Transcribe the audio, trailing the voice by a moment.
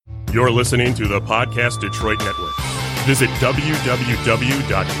You're listening to the Podcast Detroit Network. Visit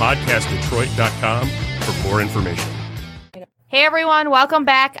www.podcastdetroit.com for more information. Hey everyone, welcome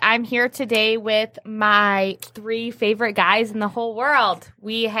back. I'm here today with my 3 favorite guys in the whole world.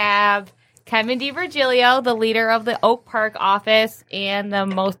 We have Kevin DiVirgilio, the leader of the Oak Park office and the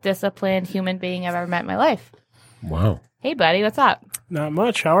most disciplined human being I've ever met in my life. Wow. Hey buddy, what's up? Not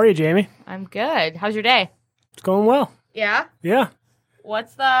much. How are you, Jamie? I'm good. How's your day? It's going well. Yeah? Yeah.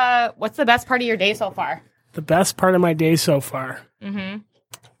 What's the best part of your day so far? The best part of my day so far? Mm-hmm.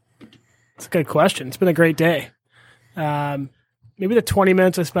 It's a good question. It's been a great day. Maybe the 20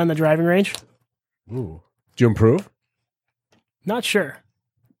 minutes I spent in the driving range. Ooh. Did you improve? Not sure.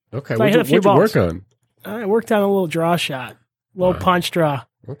 Okay. So What'd you work on? I worked on a little draw shot. Little punch draw.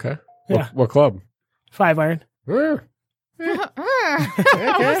 Okay. Yeah. What club? 5-iron. What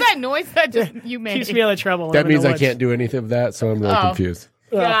was that noise that you made? Keeps me out of trouble. That means I can't do anything of that, so I'm really confused.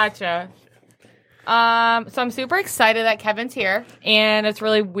 Gotcha. So I'm super excited that Kevin's here, and it's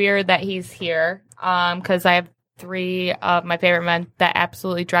really weird that he's here because I have 3 of my favorite men that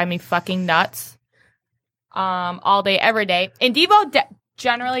absolutely drive me fucking nuts all day, every day. And Devo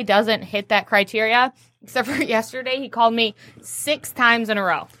generally doesn't hit that criteria, except for yesterday. He called me 6 times in a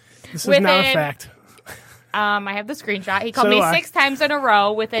row. This is not a fact. I have the screenshot. He called me 6 times in a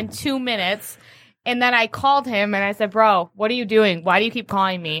row within 2 minutes. And then I called him and I said, bro, what are you doing? Why do you keep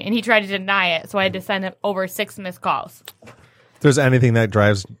calling me? And he tried to deny it. So I had to send him over 6 missed calls. If there's anything that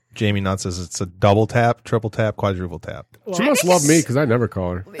drives Jamie nuts, is it's a double tap, triple tap, quadruple tap. Well, she must love me because I never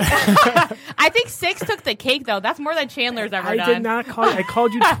call her. I think 6 took the cake, though. That's more than Chandler's ever done. I did not call you. I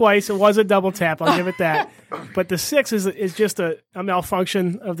called you twice. It was a double tap. I'll give it that. But the 6 is just a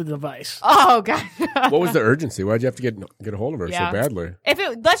malfunction of the device. Oh, God. What was the urgency? Why'd you have to get a hold of her so badly?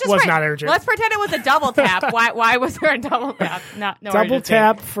 Let's not urgent. Let's pretend it was a double tap. Why was there a double tap? No double urgency.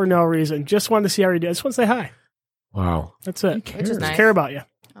 tap for no reason. Just wanted to see how you did. I just want to say hi. Wow. That's it. Which is nice. Care about you.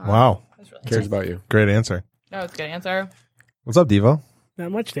 Wow. Really Cares about you. Great answer. That was a good answer. What's up, Devo?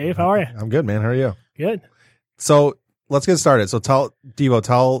 Not much, Dave. How are you? I'm good, man. How are you? Good. So let's get started. So tell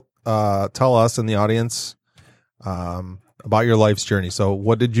us in the audience about your life's journey. So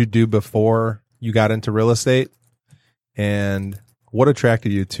what did you do before you got into real estate, and what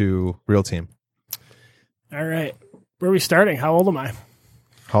attracted you to Real Team? All right. Where are we starting? How old am I?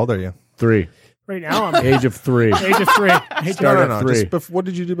 How old are you? 3. Right now, I'm Age of 3. age of 3. Start at 3. What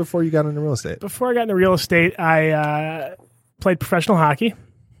did you do before you got into real estate? Before I got into real estate, I played professional hockey,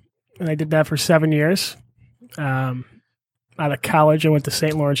 and I did that for 7 years. Out of college, I went to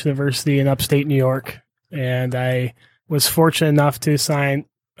St. Lawrence University in upstate New York, and I was fortunate enough to sign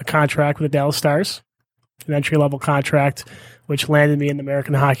a contract with the Dallas Stars, an entry-level contract, which landed me in the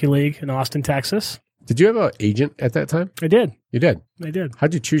American Hockey League in Austin, Texas. Did you have an agent at that time? I did. You did? I did.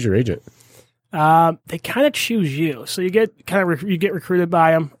 How'd you choose your agent? They kind of choose you. So you get you get recruited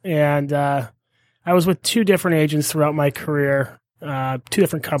by them. And I was with 2 different agents throughout my career, 2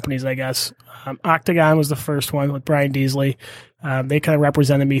 different companies, I guess. Octagon was the first one with Brian Deasley. They kind of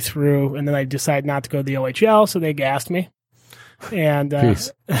represented me through, and then I decided not to go to the OHL, so they gassed me. And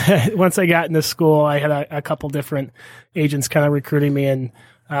once I got into school, I had a couple different agents kind of recruiting me, and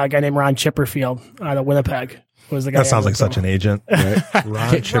a guy named Ron Chipperfield out of Winnipeg was the guy. That sounds like such an agent. Right?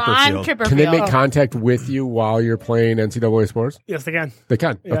 Ron Chipperfield. Can they make contact with you while you're playing NCAA sports? Yes, they can. They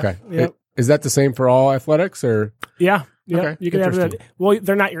can? Yeah. Okay. Yep. Is that the same for all athletics? Or Yeah. Yep. Okay. You can have that. Well,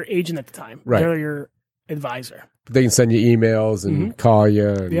 they're not your agent at the time. Right. They're your advisor. they can send you emails and call you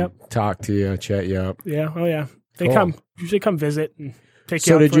and talk to you, chat you up? Yeah. Oh, yeah. They Cool. usually come visit and take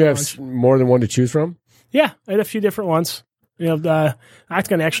you So out did for you have lunch. more than one to choose from? Yeah, I had a few different ones. You know, the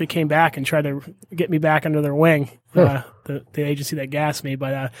Octagon actually came back and tried to get me back under their wing, the agency that gassed me.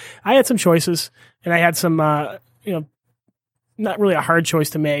 But I had some choices, and I had some, not really a hard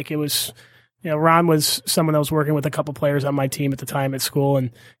choice to make. It was, Ron was someone that was working with a couple players on my team at the time at school, and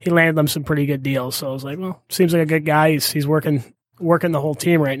he landed them some pretty good deals. So I was like, well, seems like a good guy. He's working the whole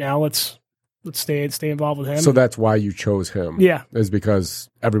team right now. Let's stay involved with him. So that's why you chose him. Yeah, is because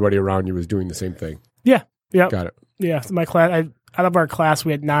everybody around you was doing the same thing. Yeah. Yeah. Got it. Yeah. My class, out of our class,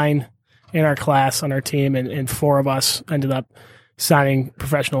 we had 9 in our class on our team, and 4 of us ended up signing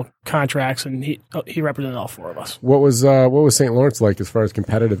professional contracts, and he represented all 4 of us. What was St. Lawrence like as far as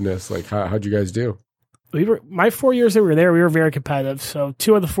competitiveness? Like how'd you guys do? My 4 years that we were there, we were very competitive. So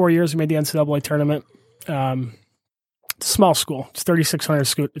 2 of the 4 years we made the NCAA tournament. small school. It's 3,600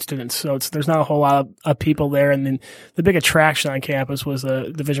 students, so there's not a whole lot of people there. And then the big attraction on campus was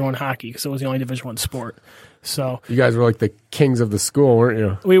the Division I hockey because it was the only Division I sport. So you guys were like the kings of the school, weren't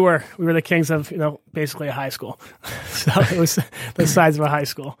you? We were the kings of basically a high school. So it was the size of a high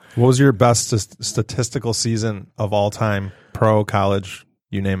school. What was your best statistical season of all time? Pro, college,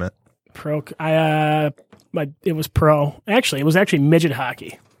 you name it. Pro. It was pro. Actually, it was actually midget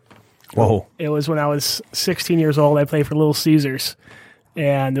hockey. Whoa! It was when I was 16 years old. I played for Little Caesars,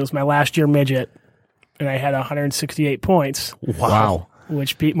 and it was my last year midget, and I had 168 points. Wow.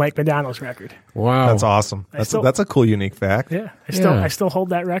 Which beat Mike Madonna's record. Wow. That's awesome. That's a cool, unique fact. Yeah. I still hold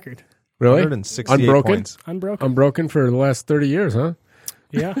that record. Really? 168 Unbroken? points. Unbroken for the last 30 years, huh?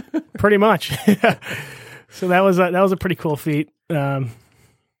 Yeah, pretty much. So that was a pretty cool feat. Yeah,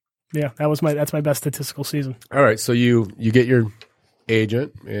 that's my best statistical season. All right, so you get your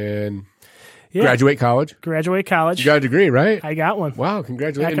agent and graduate college. Graduate college. You got a degree, right? I got one. Wow,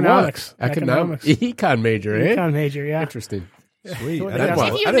 congratulations. Economics. Economics. Econ major, eh? Econ major, yeah. Interesting. Sweet.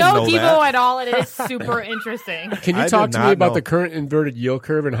 If you know Devo at all, it is super interesting. Can you talk to me about the current inverted yield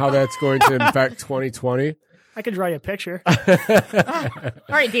curve and how that's going to impact 2020? I can draw you a picture. All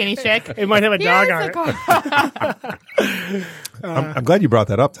right, Danny Schick. It might have a dog on it. I'm glad you brought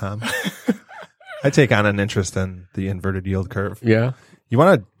that up, Tom. I take on an interest in the inverted yield curve. Yeah. You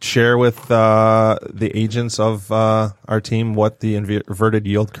want to share with the agents of our team what the inverted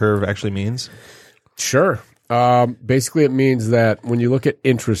yield curve actually means? Sure. Basically, it means that when you look at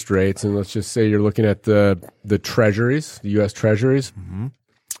interest rates, and let's just say you're looking at the treasuries, the U.S. treasuries,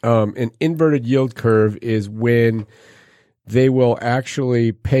 an inverted yield curve is when they will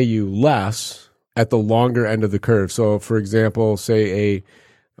actually pay you less at the longer end of the curve. So, for example, say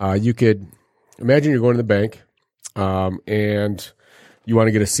you could imagine you're going to the bank and you want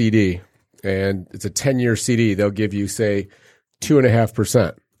to get a CD, and it's a 10-year CD. They'll give you, say,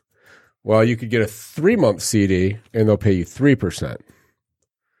 2.5%. Well, you could get a 3-month CD and they'll pay you 3%.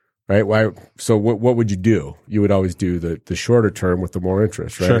 Right? Why? So what would you do? You would always do the shorter term with the more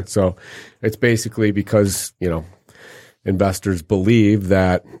interest, right? Sure. So it's basically because, investors believe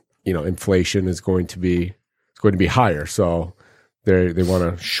that, inflation is going to be higher. So they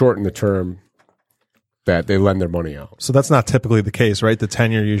want to shorten the term that they lend their money out. So that's not typically the case, right? The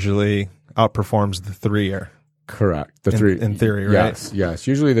 10-year usually outperforms the 3-year. Correct. In theory, right? Yes.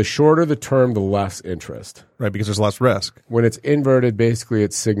 Usually the shorter the term, the less interest. Right, because there's less risk. When it's inverted, basically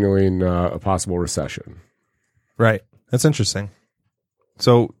it's signaling a possible recession. Right. That's interesting.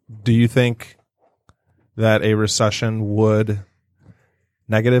 So do you think that a recession would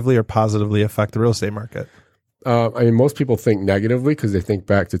negatively or positively affect the real estate market? Most people think negatively because they think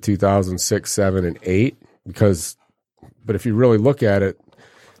back to 2006, 7, and 8. But if you really look at it,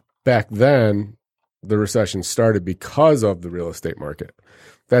 back then, the recession started because of the real estate market.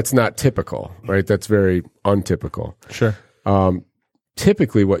 That's not typical, right? That's very untypical. Sure.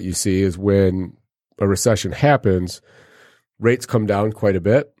 Typically what you see is when a recession happens, rates come down quite a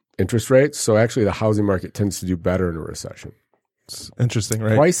bit, interest rates. So actually the housing market tends to do better in a recession. It's interesting,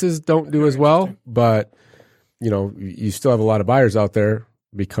 right? Prices don't do as well, but you still have a lot of buyers out there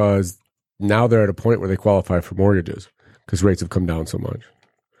because now they're at a point where they qualify for mortgages because rates have come down so much.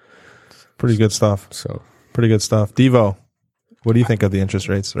 Pretty good stuff. Pretty good stuff. Devo, what do you think of the interest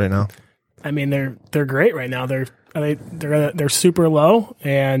rates right now? I mean, they're great right now. They're super low,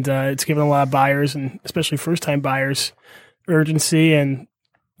 and it's given a lot of buyers, and especially first time buyers, urgency and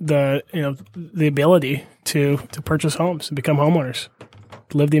the ability to purchase homes and become homeowners,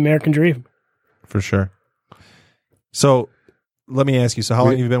 live the American dream. For sure. So let me ask you. So how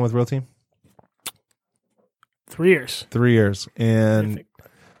long have you been with Real Team? 3 years. 3 years, and.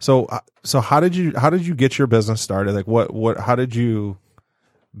 So how did you get your business started? Like how did you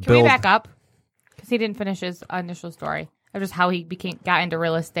build? Can we back up? Because he didn't finish his initial story of just how he got into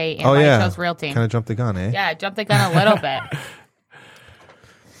real estate and why he chose Real Team. Kind of jumped the gun, eh? Yeah, I jumped the gun a little bit.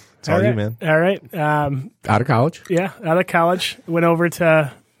 It's all you, man. All right. Out of college? Yeah, out of college. Went over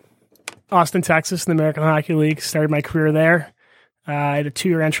to Austin, Texas, in the American Hockey League. Started my career there. I had a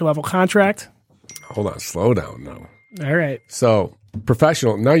 2-year entry-level contract. Hold on. Slow down now. All right. So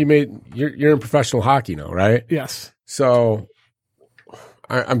professional. Now you're in professional hockey now, right? Yes. So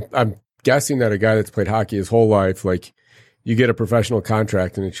I'm guessing that a guy that's played hockey his whole life, like you get a professional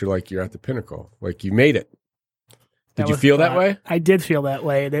contract and you're at the pinnacle. Like you made it. Did you feel that way? I did feel that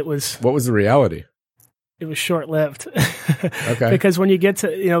way. What was the reality? It was short-lived. Okay. Because when you get to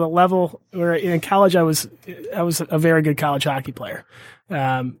the level where in college I was a very good college hockey player.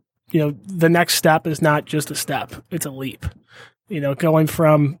 The next step is not just a step; it's a leap. Going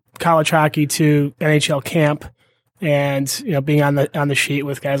from college hockey to NHL camp And, being on the sheet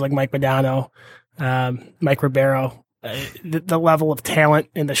with guys like Mike Modano, Mike Ribeiro, the level of talent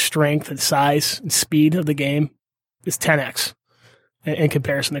and the strength and size and speed of the game is 10x in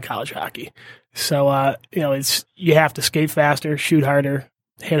comparison to college hockey. So, you have to skate faster, shoot harder,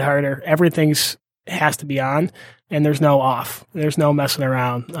 hit harder. Everything's has to be on, and there's no off. There's no messing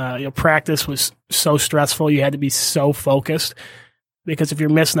around. Practice was so stressful. You had to be so focused, because if you're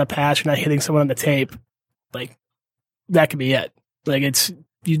missing a pass, you're not hitting someone on the tape, like, that could be it. Like,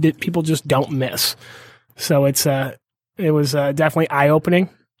 people just don't miss. So it was definitely eye-opening.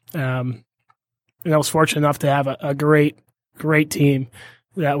 And I was fortunate enough to have a great team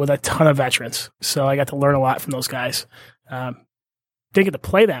with a ton of veterans. So I got to learn a lot from those guys. Didn't get to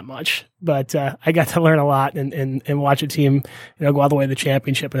play that much, but I got to learn a lot and watch a team go all the way to the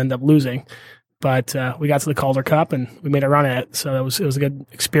championship and end up losing. But we got to the Calder Cup and we made a run at it. So it was a good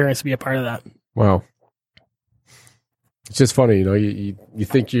experience to be a part of that. Wow. It's just funny, you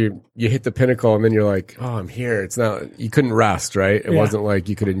think you hit the pinnacle and then you're like, oh, I'm here. It's not, you couldn't rest, right? It wasn't like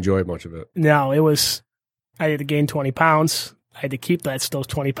you could enjoy much of it. No, I had to gain 20 pounds. I had to keep those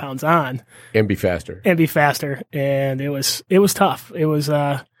 20 pounds on. And be faster. And it was tough. It was,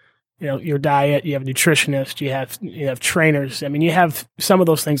 your diet, you have a nutritionist, you have trainers. I mean, you have some of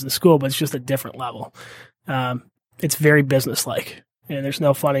those things in school, but it's just a different level. It's very businesslike, and there's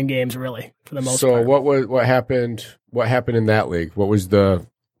no fun and games really for the most part. So what happened in that league? What was the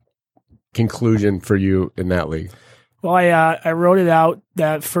conclusion for you in that league? Well, I wrote it out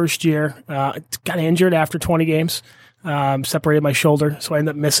that first year. Got injured after 20 games. Separated my shoulder, so I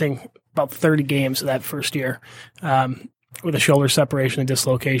ended up missing about 30 games that first year with a shoulder separation and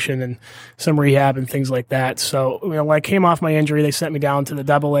dislocation and some rehab and things like that. So when I came off my injury, they sent me down to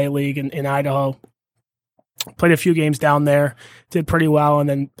the AA league in Idaho. Played a few games down there, did pretty well, and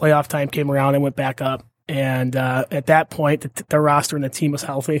then playoff time came around and went back up. And at that point, the roster and the team was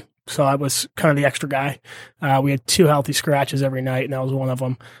healthy, so I was kind of the extra guy. We had 2 healthy scratches every night, and that was one of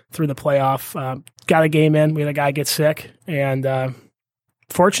them through the playoff. Got a game in. We had a guy get sick, and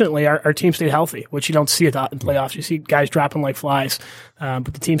fortunately, our team stayed healthy, which you don't see it in playoffs. You see guys dropping like flies, but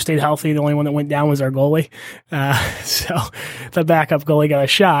the team stayed healthy. The only one that went down was our goalie. So the backup goalie got a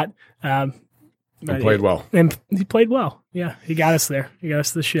shot. And played well. And he played well. Yeah, he got us there. He got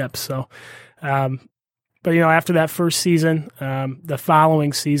us to the ship. So, but after that first season, the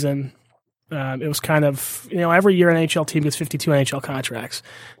following season, it was kind of, every year an NHL team gets 52 NHL contracts,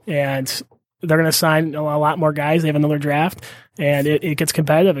 and they're going to sign a lot more guys. They have another draft, and it gets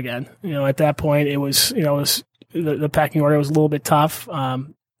competitive again. At that point, it was the pecking order was a little bit tough.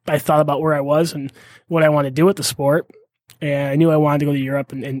 I thought about where I was and what I wanted to do with the sport, and I knew I wanted to go to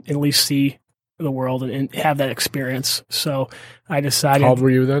Europe and at least see the world and have that experience. So I decided. How old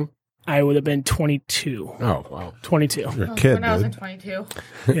were you then? I would have been 22. Oh, wow. 22. You're a kid, when I was dude. 22.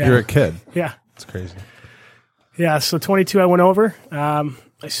 Yeah. You're a kid. Yeah. It's crazy. Yeah, so 22 I went over.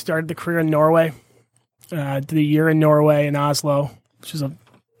 I started the career in Norway. Did a year in Norway in Oslo, which is a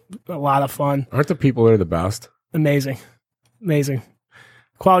lot of fun. Aren't the people there the best? Amazing.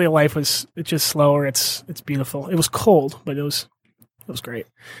 Quality of life it's just slower. It's beautiful. It was cold, but it was great.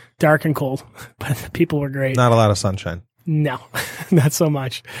 Dark and cold, but the people were great. Not a lot of sunshine. No, not so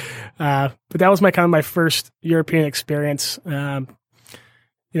much. But that was my first European experience.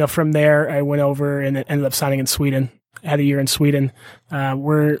 From there I went over and ended up signing in Sweden. I had a year in Sweden,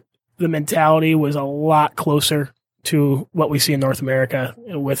 where the mentality was a lot closer to what we see in North America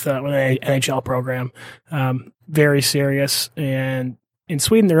with an NHL program. Very serious. And in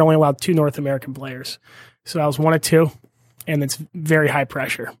Sweden, they're only allowed 2 North American players. So I was 1 of 2, and it's very high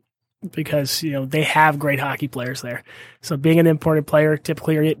pressure because, they have great hockey players there. So being an imported player,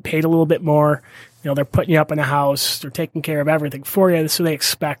 typically you're getting paid a little bit more. They're putting you up in a house. They're taking care of everything for you. So they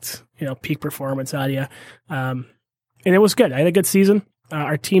expect, peak performance out of you. And it was good. I had a good season.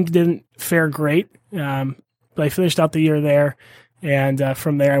 Our team didn't fare great, but I finished out the year there. And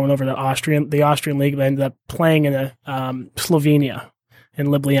from there, I went over to the Austrian League. I ended up playing in Slovenia, in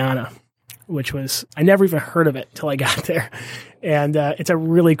Ljubljana, which was, I never even heard of it till I got there. And it's a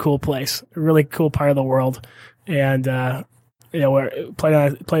really cool place, a really cool part of the world. And,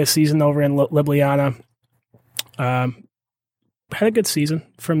 play a season over in Ljubljana. Had a good season.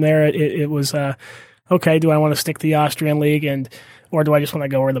 From there, it was, okay, do I want to stick to the Austrian League or do I just want to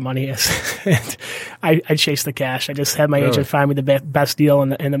go where the money is? And I chased the cash. I just had my agent find me the best deal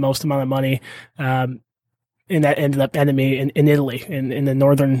and the most amount of money. And that ended up ending me in Italy, in the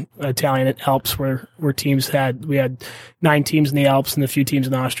northern Italian Alps, where teams we had 9 teams in the Alps and a few teams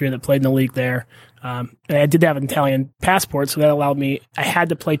in Austria that played in the league there. And I did have an Italian passport, so that allowed me. I had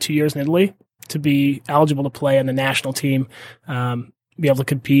to play 2 years in Italy to be eligible to play on the national team, be able to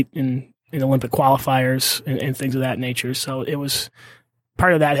compete in Olympic qualifiers and things of that nature. So it was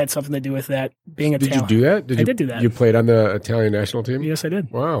part of that had something to do with that being a Did talent. you do that? I did do that. You played on the Italian national team? Yes, I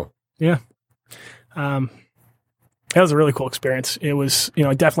did. Wow. Yeah. That was a really cool experience. It was,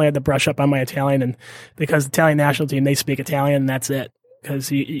 I definitely had to brush up on my Italian, and because the Italian national team, they speak Italian, and that's it. Because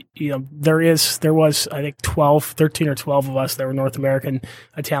there was I think 13 or 12 of us that were North American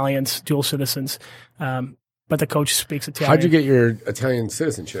Italians, dual citizens. But the coach speaks Italian. How'd you get your Italian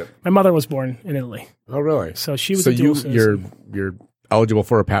citizenship? My mother was born in Italy. Oh, really? So she was a dual citizen. You're eligible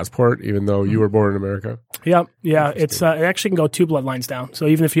for a passport even though you were born in America? Yep. Yeah. It actually can go 2 bloodlines down. So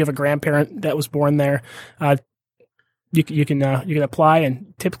even if you have a grandparent that was born there, you can apply,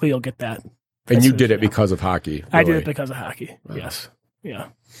 and typically you'll get that. And you did it because of hockey? Really? I did it because of hockey. Wow. Yes. Yeah.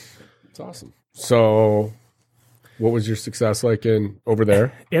 That's awesome. So what was your success like over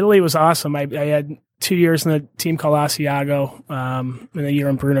there? Italy was awesome. I had 2 years in a team called Asiago, and a year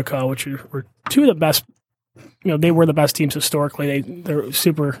in Brunico, which were two of the best. They were the best teams historically. They're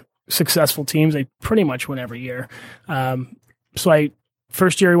super successful teams. They pretty much win every year. So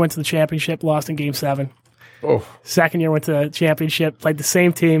first year we went to the championship, lost in Game 7. Oh. Second year went to the championship, played the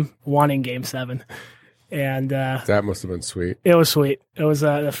same team, won in Game 7. And that must have been sweet. It was sweet. It was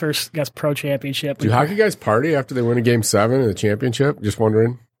the first, I guess, pro championship. Do hockey guys party after they win a Game 7 in the championship? Just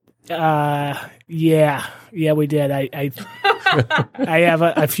wondering. Yeah, we did. I have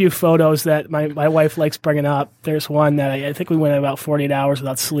a few photos that my wife likes bringing up. There's one that I think we went about 48 hours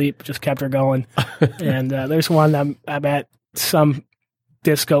without sleep, just kept her going. And there's one I'm at some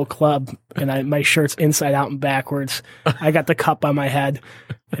disco club, and my shirt's inside out and backwards. I got the cup on my head,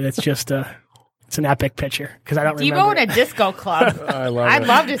 and it's just it's an epic picture because I don't remember. You go in a disco club. I'd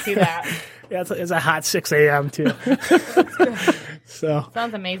love to see that. Yeah, it's a hot 6 a.m. too. So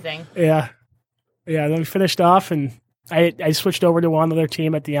sounds amazing. Yeah. Then we finished off, and I switched over to one other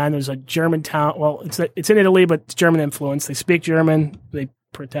team at the end. It was a German town. Well, it's in Italy, but it's German influence. They speak German. They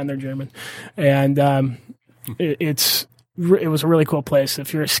pretend they're German, and it was a really cool place.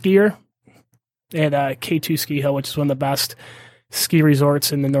 If you're a skier, they had a K2 ski hill, which is one of the best ski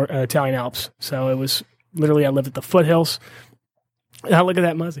resorts in the Italian Alps. So it was literally, I lived at the foothills. Now look at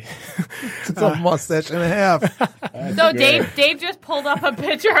that Muzzy. It's a mustache and a half. So Dave just pulled up a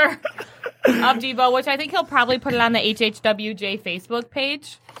picture of Devo, which I think he'll probably put it on the HHWJ Facebook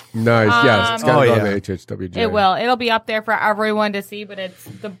page. Nice. Yes, it's got to go on the HHWJ. It will. It'll be up there for everyone to see, but it's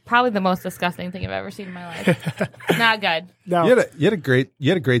probably the most disgusting thing I've ever seen in my life. Not good. No. You had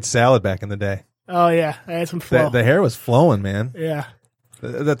a great salad back in the day. Oh yeah, I had some flow. The hair was flowing, man. Yeah.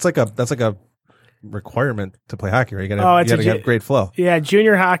 That's like a requirement to play hockey, right? You gotta have great flow. Yeah,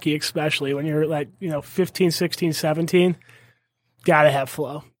 junior hockey especially, when you're 15, 16, 17, gotta have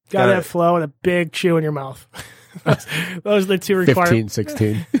flow. Gotta have flow and a big chew in your mouth. Those are the two requirements.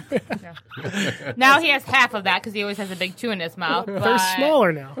 15, 16. Yeah. Now he has half of that because he always has a big chew in his mouth. They're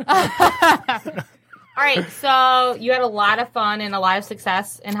smaller now. All right, so you had a lot of fun and a lot of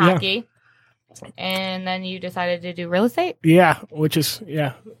success in hockey. And then you decided to do real estate? Yeah, which is,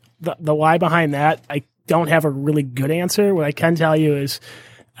 the why behind that, I don't have a really good answer. What I can tell you is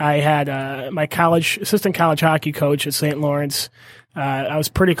I had my assistant college hockey coach at St. Lawrence. I was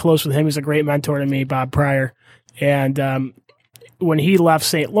pretty close with him. He was a great mentor to me, Bob Pryor. And when he left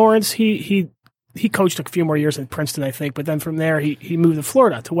St. Lawrence, he coached a few more years in Princeton, I think. But then from there, he moved to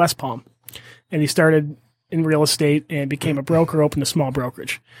Florida, to West Palm. And he started in real estate and became a broker, opened a small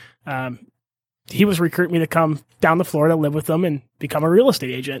brokerage. He was recruiting me to come down to Florida, live with them, and become a real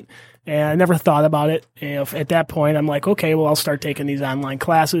estate agent. And I never thought about it. At that point, I'm like, okay, well, I'll start taking these online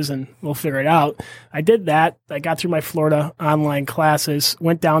classes and we'll figure it out. I did that. I got through my Florida online classes,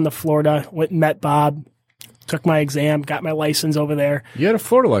 went down to Florida, went and met Bob, took my exam, got my license over there. You had a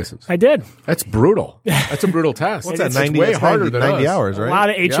Florida license? I did. That's brutal. That's a brutal test. What's that? It's 90, way harder than 90 us. hours, right? A lot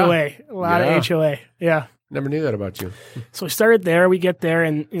of HOA. A lot of HOA. Yeah. Never knew that about you. So we started there. We get there,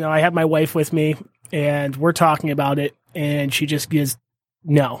 and I have my wife with me, and we're talking about it, and she just gives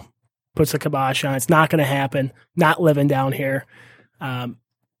no, puts a kibosh on. It's not going to happen. Not living down here. And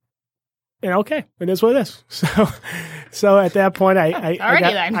okay, it is what it is. So at that point,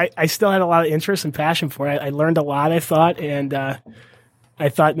 I still had a lot of interest and passion for it. I learned a lot, I thought, and I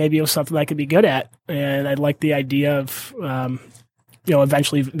thought maybe it was something I could be good at, and I liked the idea of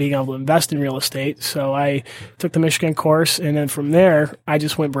eventually being able to invest in real estate. So I took the Michigan course, and then from there, I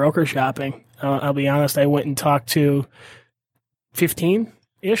just went broker shopping. I'll be honest, I went and talked to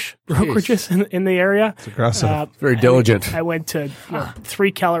 15-ish brokerages in the area. It's aggressive. Very diligent. I went to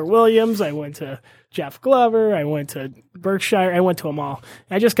 3 Keller Williams. I went to Jeff Glover. I went to Berkshire. I went to them all.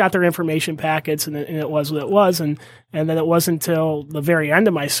 I just got their information packets, and it was what it was. And then it wasn't until the very end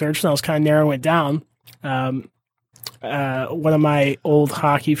of my search, and I was kind of narrowing it down. One of my old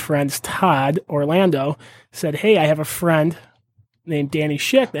hockey friends, Todd Orlando, said, "Hey, I have a friend named Danny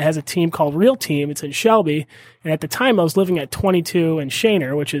Schick that has a team called Real Team. It's in Shelby." And at the time, I was living at 22 in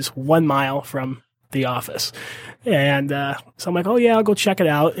Shaner, which is 1 mile from the office. And so I'm like, oh, yeah, I'll go check it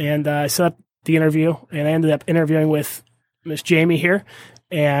out. And I set up the interview, and I ended up interviewing with Miss Jamie here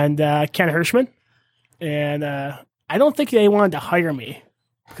and Ken Hirschman. And I don't think they wanted to hire me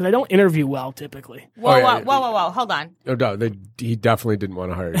because I don't interview well typically. Whoa. Hold on. No doubt. He definitely didn't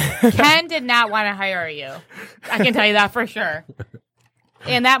want to hire you. Ken did not want to hire you. I can tell you that for sure.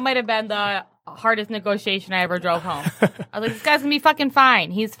 And that might have been the hardest negotiation I ever drove home. I was like, this guy's going to be fucking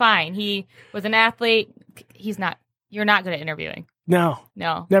fine. He's fine. He was an athlete. He's not. You're not good at interviewing. No.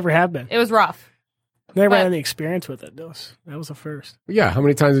 Never have been. It was rough. Never had any experience with it. That was the first. Yeah. How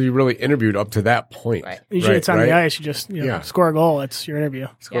many times have you really interviewed up to that point? Right. Usually it's on the ice. You just score a goal. It's your interview.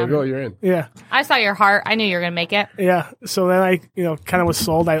 Score a goal, you're in. Yeah. I saw your heart. I knew you were going to make it. Yeah. So then I kind of was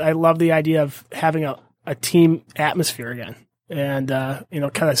sold. I love the idea of having a team atmosphere again. And,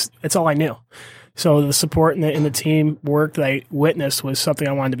 kind of, it's all I knew. So the support in the team work that I witnessed was something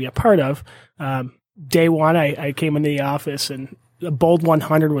I wanted to be a part of. Day one, I came into the office and the Bold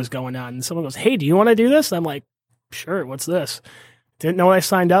 100 was going on. And someone goes, "Hey, do you want to do this?" And I'm like, "Sure, what's this?" Didn't know what I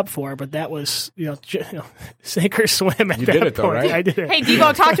signed up for, but that was, sink or swim at you that did it though, point. right? I did it. Hey,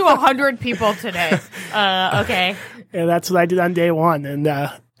 Devo, talk to 100 people today. Okay. And that's what I did on day one. And,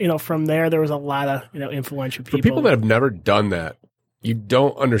 from there was a lot of, influential people. For people that have never done that, you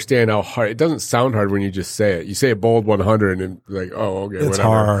don't understand how hard. It doesn't sound hard when you just say it. You say a Bold 100 and like, oh, okay, It's whatever.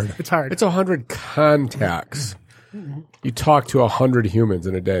 hard. It's hard. It's 100 contacts. You talk to 100 humans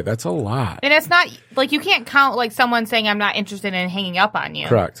in a day. That's a lot. And it's not, like, you can't count, like, someone saying, "I'm not interested in hanging up on you."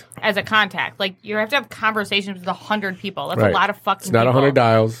 Correct. As a contact. Like, you have to have conversations with 100 people. That's Right. a lot of fucking It's not people. 100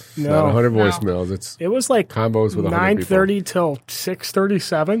 dials. It's No. not 100 No. voicemails. It was like Combos with 100 9:30 till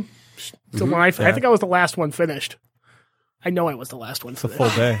 6:37. So when I think I was the last one finished. I know I was the last one It's a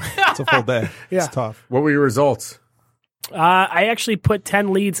finished. full day. It's a full day. Yeah. It's tough. What were your results? I actually put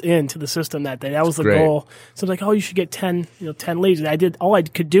 10 leads into the system that day. That was the Great. goal. So I was like, oh, you should get 10 leads. And I did, all I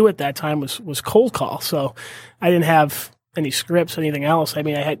could do at that time was cold call. So I didn't have any scripts, anything else. I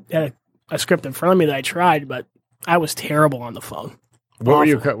mean, I had a script in front of me that I tried, but I was terrible on the phone. What were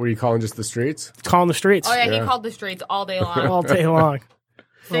you? Were you calling just the streets? Calling the streets Oh, yeah, Yeah. he called the streets all day long. all day long.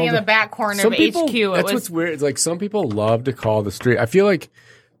 Sitting in the back corner Some of people. HQ. It That's was what's weird. It's like some people love to call the street. I feel like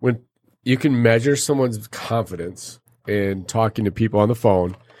when you can measure someone's confidence in talking to people on the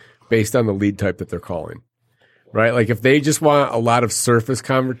phone based on the lead type that they're calling, right? Like if they just want a lot of surface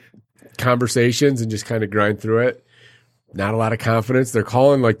conversations and just kind of grind through it, not a lot of confidence. They're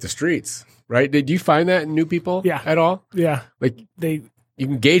calling like the streets, right? Did you find that in new people at all? Yeah. Like you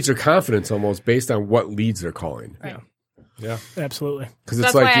can gauge their confidence almost based on what leads they're calling. Right. Yeah. Absolutely. Because it's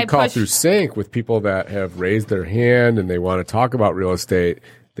That's like why you I call push- through sync with people that have raised their hand and they want to talk about real estate.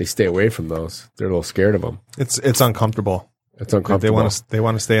 They stay away from those. They're a little scared of them. It's uncomfortable. It's uncomfortable. They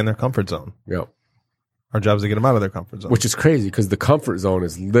want to stay in their comfort zone. Yeah. Our job is to get them out of their comfort zone. Which is crazy because the comfort zone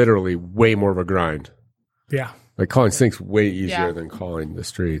is literally way more of a grind. Yeah. Like calling sync's way easier Yeah. than calling the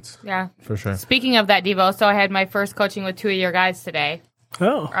streets. Yeah. for sure. Speaking of that, Devo, so I had my first coaching with two of your guys today,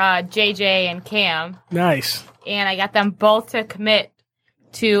 Oh, JJ and Cam, nice. and I got them both to commit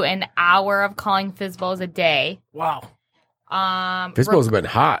to an hour of calling FSBOs a day. Wow. Fistballs have been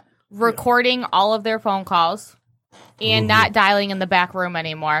hot. Recording all of their phone calls and not dialing in the back room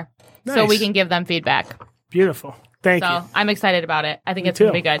anymore, so Nice. we can give them feedback. Beautiful. Thank So you. I'm excited about it. I think Me it's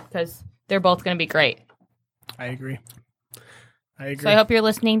going to too. be good because they're both going to be great. I agree. So I hope you're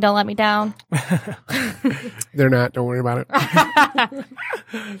listening. Don't let me down. They're not. Don't worry about it.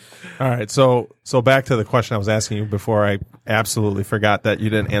 All right. So back to the question I was asking you before I absolutely forgot that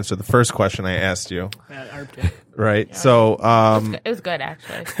you didn't answer the first question I asked you. Right. Yeah. So It was good,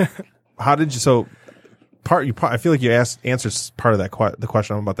 actually. how did you? So I feel like you answered part of that the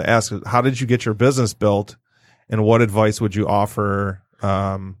question I'm about to ask. Is how did you get your business built, and what advice would you offer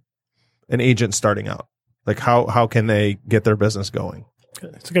an agent starting out? Like how can they get their business going?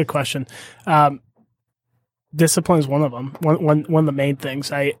 It's a good question. Discipline is one of them. One of the main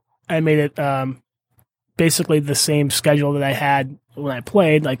things. I made it basically the same schedule that I had when I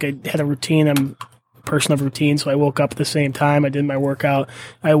played. Like I had a routine. I'm a person of routine, so I woke up at the same time. I did my workout.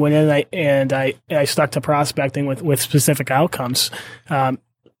 I went in and I stuck to prospecting with specific outcomes. And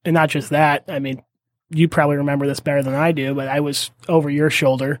not just that. I mean, you probably remember this better than I do, but I was over your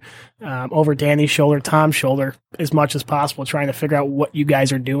shoulder, over Danny's shoulder, Tom's shoulder, as much as possible, trying to figure out what you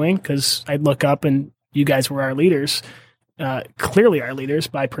guys are doing, because I'd look up and you guys were our leaders, clearly our leaders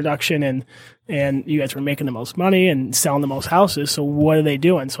by production, and you guys were making the most money and selling the most houses. So what are they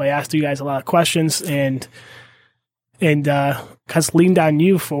doing? So I asked you guys a lot of questions and cause leaned on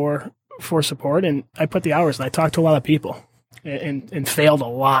you for support, and I put the hours, and I talked to a lot of people and failed a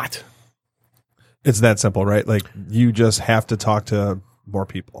lot. It's that simple, right? Like, you just have to talk to more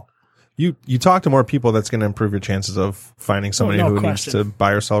people. You talk to more people, that's going to improve your chances of finding somebody no who question. needs to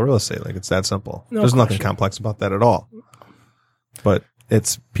buy or sell real estate. Like, it's that simple. No There's nothing question. complex about that at all. But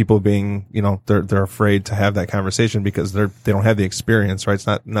it's people being, they're afraid to have that conversation because they don't have the experience, right? It's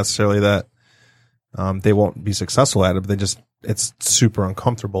not necessarily that they won't be successful at it, but it's super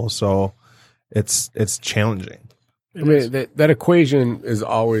uncomfortable. So it's challenging. I mean, that equation is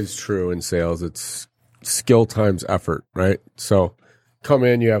always true in sales. It's skill times effort, right? So come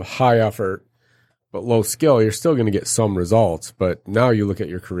in, you have high effort, but low skill, you're still going to get some results. But now you look at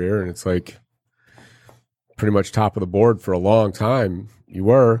your career and it's like pretty much top of the board for a long time. You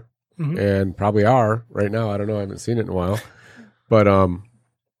were, and probably are right now. I don't know. I haven't seen it in a while. But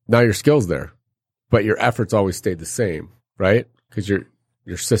now your skill's there, but your effort's always stayed the same, right? Because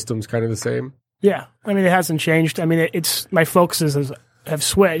your system's kind of the same. Yeah, I mean, it hasn't changed. I mean, it's my focuses have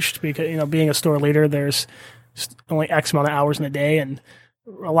switched because, being a store leader, there's only X amount of hours in a day, and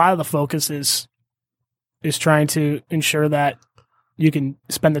a lot of the focus is trying to ensure that you can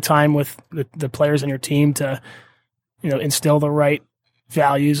spend the time with the players in your team to, instill the right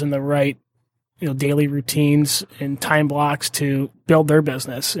values and the right, daily routines and time blocks to build their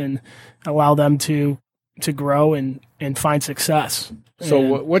business and allow them to grow and find success. So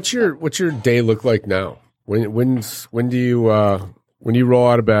what's your day look like now? When do you roll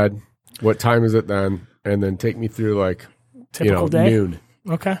out of bed? What time is it then? And then take me through like Typical day? noon.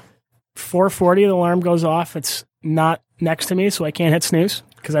 Okay. 4:40, the alarm goes off. It's not next to me, so I can't hit snooze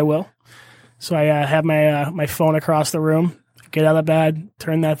because I will. So I have my phone across the room. Get out of bed,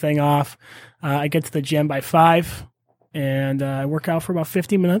 turn that thing off. I get to the gym by 5, and I work out for about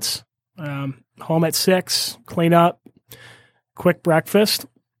 50 minutes. Home at 6, clean up, quick breakfast,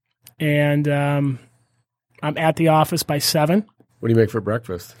 and I'm at the office by 7. What do you make for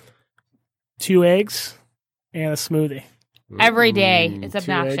breakfast? 2 eggs and a smoothie. Every day. It's 2 eggs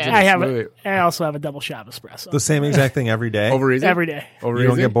obnoxious. and a smoothie. I also have a double shot of espresso. The same exact thing every day. Over easy? Every day. Over You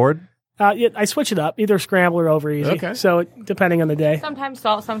don't easy? get bored? Yeah, I switch it up, either scramble or over easy. Okay. So depending on the day, Sometimes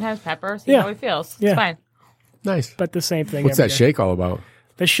salt, sometimes pepper. See Yeah. how it feels. Yeah. It's fine. Nice. but the same thing. What's every that day. shake all about?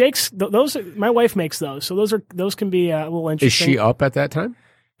 The shakes, those my wife makes those, so those can be a little Is interesting. she up at that time?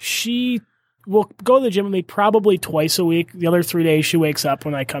 She will go to the gym with me probably twice a week. The other 3 days, she wakes up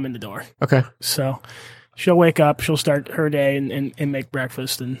when I come in the door. Okay. So she'll wake up, she'll start her day and make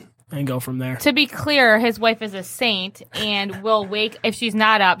breakfast and go from there. To be clear, his wife is a saint and will if she's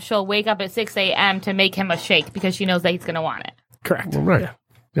not up, she'll wake up at 6 a.m. to make him a shake because she knows that he's going to want it. Correct. All right.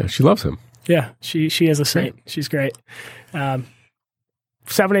 Yeah, she loves him. Yeah, she is a saint. She's great.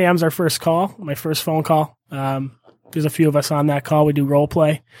 7 a.m. is our first call, my first phone call. There's a few of us on that call. We do role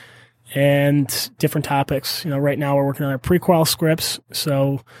play and different topics. Right now we're working on our pre-qual scripts.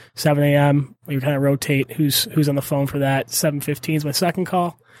 So 7 a.m. we kind of rotate who's on the phone for that. 7:15 is my second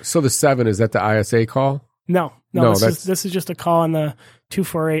call. So the 7, is that the ISA call? No, No, this is just a call on the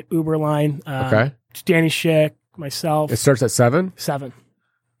 248 Uber line. Okay. Danny Schick, myself. It starts at 7? 7.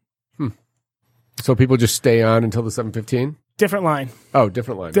 So people just stay on until the 7:15? Different line. Oh,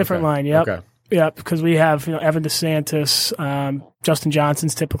 different line. Different Okay. line, yep. Okay. Yeah, because we have Evan DeSantis, Justin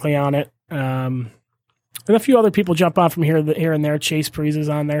Johnson's typically on it, and a few other people jump on from here and there. Chase Breeze is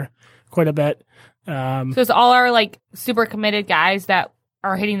on there quite a bit. So it's all our super committed guys that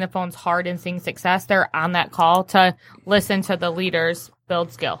are hitting the phones hard and seeing success. They're on that call to listen to the leaders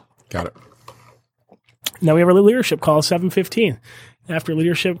build skill. Got it. Now we have our leadership call 7:15. After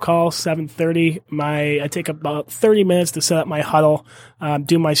leadership call 7:30, I take about 30 minutes to set up my huddle,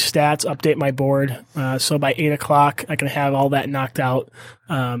 do my stats, update my board. So by 8 o'clock, I can have all that knocked out.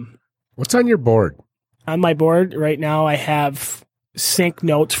 What's on your board? On my board right now, I have sync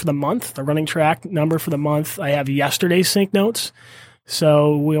notes for the month, the running track number for the month. I have yesterday's sync notes.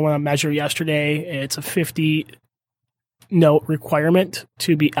 So we want to measure yesterday. It's a 50 note requirement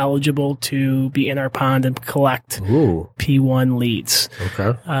to be eligible to be in our pond and collect Ooh. P1 leads.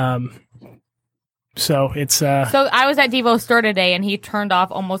 Okay. So it's So I was at Devo's store today and he turned off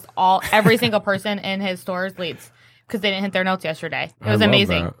every single person in his store's leads because they didn't hit their notes yesterday. It was I love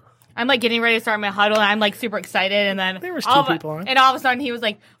amazing. that. I'm like getting ready to start my huddle, and I'm like super excited, and then There was two people on. and all of a sudden he was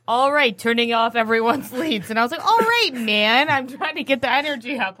like, "All right, turning off everyone's leads," and I was like, "All right, man, I'm trying to get the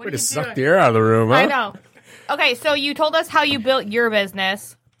energy up." What Way are to you suck doing? the air out of the room, huh? I know. Okay, so you told us how you built your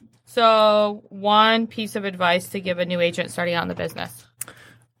business. So one piece of advice to give a new agent starting out in the business.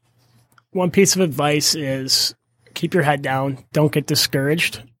 One piece of advice is keep your head down. Don't get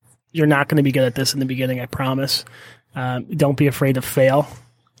discouraged. You're not going to be good at this in the beginning, I promise. Don't be afraid to fail.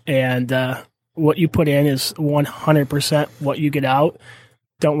 And what you put in is 100% what you get out.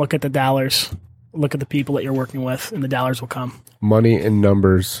 Don't look at the dollars. Look at the people that you're working with, and the dollars will come. Money and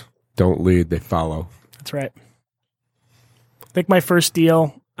numbers don't lead, they follow. That's right. I think my first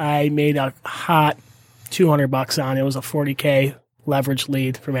deal, I made a hot $200 on. It was a $40K leverage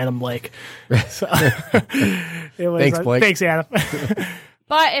lead from Adam Blake. So, it was, Thanks, Blake. Thanks, Adam.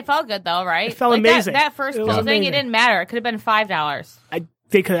 But it felt good though, right? It felt amazing. That first It was closing, amazing. it didn't matter. It could have been $5. I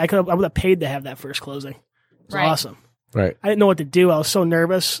would have paid to have that first closing. It was Right. awesome. Right. I didn't know what to do. I was so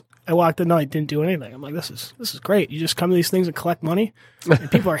nervous. I walked in, I didn't do anything. I'm like, this is great. You just come to these things and collect money, and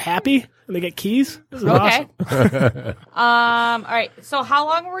people are happy, and they get keys. This is Okay. awesome. All right. So how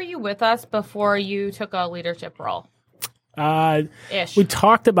long were you with us before you took a leadership role? Ish. We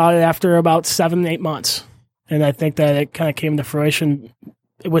talked about it after about 7, 8 months, and I think that it kind of came to fruition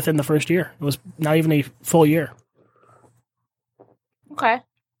within the first year. It was not even a full year. Okay.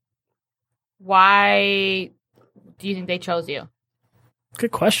 Why do you think they chose you?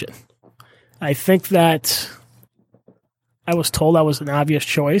 Good question. I think that I was told I was an obvious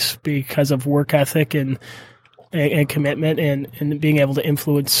choice because of work ethic and commitment and being able to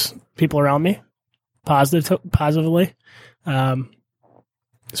influence people around me positively.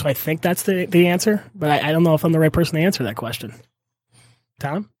 So I think that's the answer, but I don't know if I'm the right person to answer that question.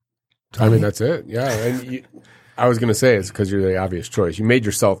 Tom? I mean, that's it. Yeah. And I was going to say it's because you're the obvious choice. You made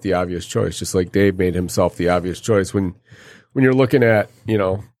yourself the obvious choice, just like Dave made himself the obvious choice. When you're looking at,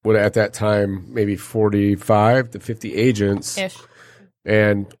 what at that time, maybe 45 to 50 agents, Ish.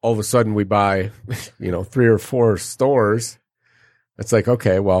 and all of a sudden we buy, 3 or 4 stores, it's like,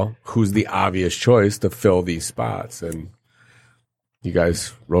 okay, well, who's the obvious choice to fill these spots? And you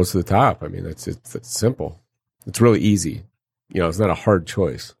guys rose to the top. I mean, it's simple. It's really easy. It's not a hard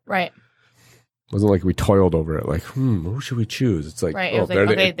choice. Right. It wasn't like we toiled over it. Like, who should we choose? It's like, Right. It was like, there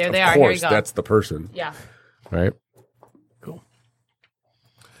okay, there they are. Of Here you course, go. that's the person, Yeah. right? Cool.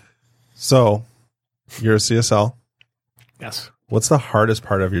 So, you're a CSL. Yes. What's the hardest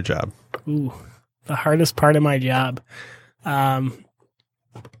part of your job? Ooh, the hardest part of my job. I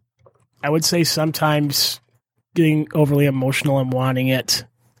would say sometimes getting overly emotional and wanting it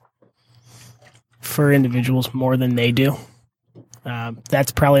for individuals more than they do.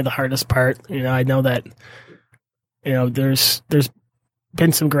 That's probably the hardest part. I know that, there's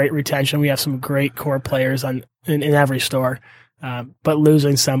been some great retention. We have some great core players in every store. But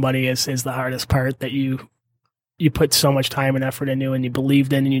losing somebody is the hardest part that you put so much time and effort into, and you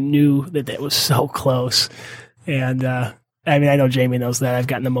believed in, and you knew that was so close. And, I know Jamie knows that. I've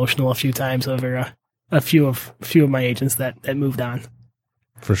gotten emotional a few times over a few of my agents that moved on.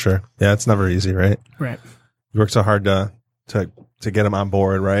 For sure. Yeah, it's never easy, right? Right. You work so hard to get them on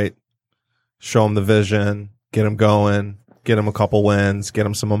board, right? Show them the vision, get them going, get them a couple wins, get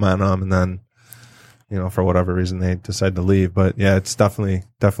them some momentum, and then, for whatever reason they decide to leave. But yeah, it's definitely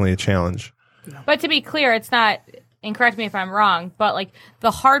a challenge. But to be clear, it's not, and correct me if I'm wrong, but like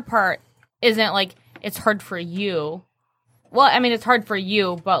the hard part isn't like it's hard for you. Well, I mean, it's hard for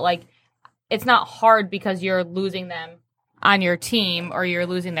you, but like it's not hard because you're losing them on your team or you're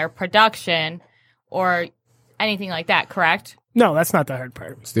losing their production or anything like that, correct? No, that's not the hard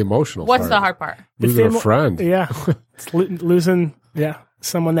part. It's the emotional What's part. the hard part? Losing It's a friend. Yeah. It's losing,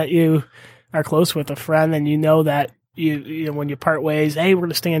 someone that you are close with, a friend, and you know that you when you part ways, hey, we're going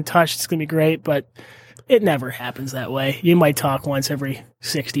to stay in touch. It's going to be great, but it never happens that way. You might talk once every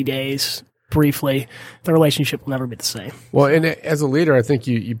 60 days, briefly. The relationship will never be the same. Well, and as a leader, I think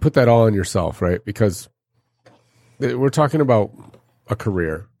you put that all on yourself, right? Because we're talking about a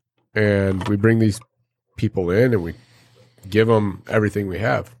career, and we bring these people in and we give them everything we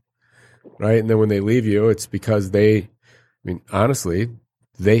have, right? And then when they leave you, it's because honestly,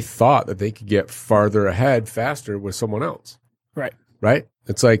 they thought that they could get farther ahead faster with someone else. Right. Right?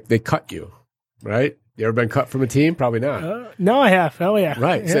 It's like they cut you, right? You ever been cut from a team? Probably not. No, I have. Oh, yeah.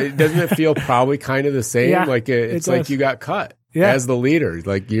 Right. Yeah. So doesn't it feel probably kind of the same? Yeah, like it's it like does. you got cut Yeah. as the leader.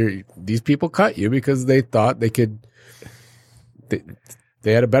 Like these people cut you because they thought they could.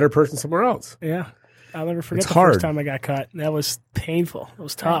 They had a better person somewhere else. Yeah. I'll never forget It's the hard. first time I got cut. That was painful. It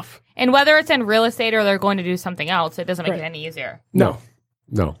was tough. And whether it's in real estate or they're going to do something else, it doesn't make Right. it any easier. No.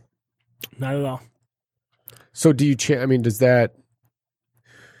 Not at all. So do you I mean, do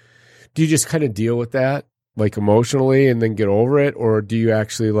you just kind of deal with that like emotionally and then get over it, or do you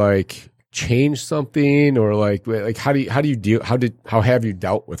actually like change something, or like how have you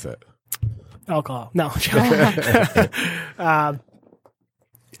dealt with it? Alcohol. No.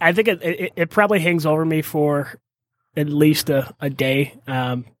 I think it probably hangs over me for at least a day,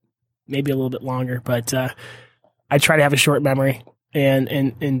 maybe a little bit longer, but I try to have a short memory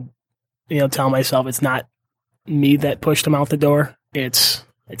and tell myself it's not me that pushed them out the door. It's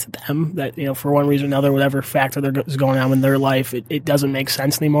them that, for one reason or another, whatever factor is going on in their life, it doesn't make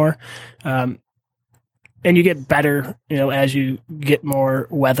sense anymore. And you get better, as you get more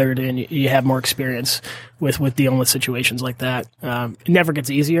weathered and you have more experience with dealing with situations like that. It never gets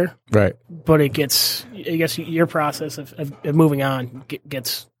easier, right? But I guess your process of moving on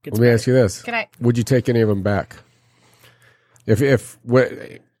gets. Let me ask you this: Can I? Would you take any of them back? If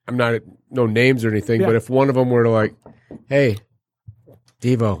I'm not no names or anything, but if one of them were to like, hey,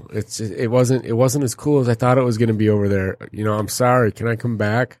 Devo, it wasn't as cool as I thought it was going to be over there. I'm sorry. Can I come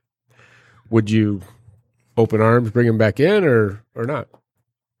back? Would you open arms bring him back in or not?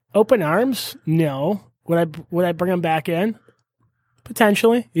 Open arms? No. Would I bring him back in?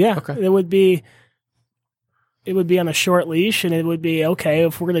 Potentially, yeah. Okay. It would be on a short leash, and it would be, okay,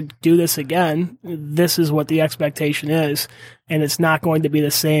 if we're going to do this again, this is what the expectation is, and it's not going to be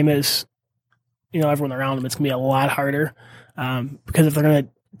the same as everyone around them. It's going to be a lot harder because if they're going to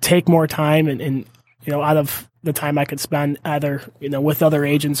take more time and out of the time I could spend either with other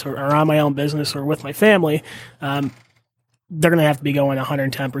agents or on my own business or with my family, they're going to have to be going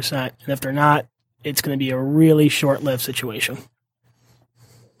 110%, and if they're not, it's going to be a really short-lived situation.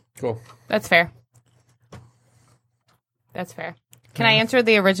 Cool. That's fair. Can I answer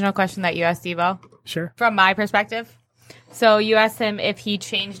the original question that you asked, Devo? Sure. From my perspective. So you asked him if he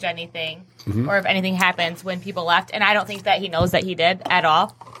changed anything or if anything happens when people left, and I don't think that he knows that he did at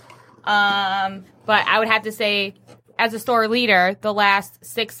all. But I would have to say, as a store leader, the last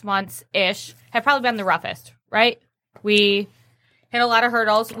 6 months-ish have probably been the roughest, right? We hit a lot of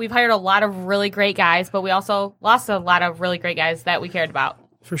hurdles. We've hired a lot of really great guys, but we also lost a lot of really great guys that we cared about.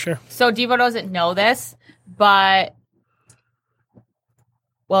 For sure. So Devo doesn't know this, but...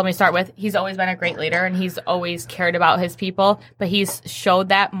 Well, let me start with, he's always been a great leader, and he's always cared about his people, but he's showed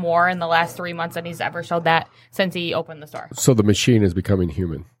that more in the last 3 months than he's ever showed that since he opened the store. So the machine is becoming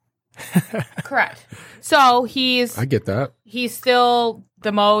human. Correct. So I get that. He's still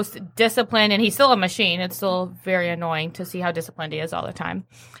the most disciplined, and he's still a machine. It's still very annoying to see how disciplined he is all the time.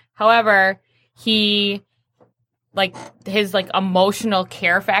 However, his emotional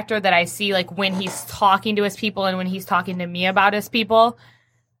care factor that I see, like when he's talking to his people and when he's talking to me about his people,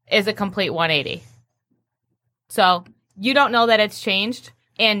 is a complete 180. So you don't know that it's changed,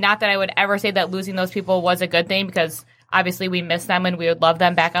 and not that I would ever say that losing those people was a good thing, because obviously we miss them and we would love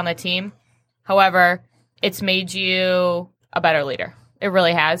them back on the team. However, it's made you a better leader. It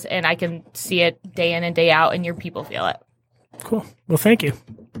really has, and I can see it day in and day out, and your people feel it. Cool. Well, thank you.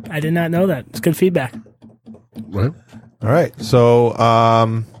 I did not know that. It's good feedback. Right. All right. So,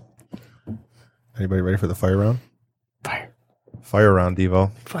 anybody ready for the fire round? Fire round,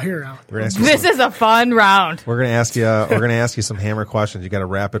 Devo. Fire round. This is a fun round. We're gonna ask you. We're gonna ask you some hammer questions. You got a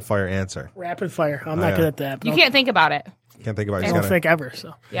rapid fire answer. Rapid fire. I'm not good at that. You can't think about it. Can't think about it. I don't think ever.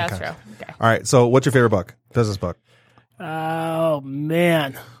 So. Yeah, that's true. Okay. All right. So, what's your favorite book? Business book. Oh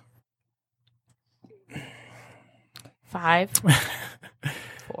man. 5,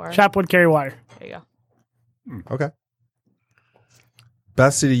 4. Chop wood, carry water. There you go. Okay.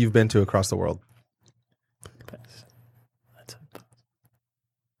 Best city you've been to across the world.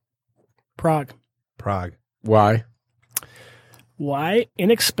 Prague. Why?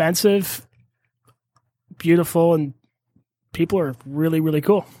 Inexpensive, beautiful, and people are really, really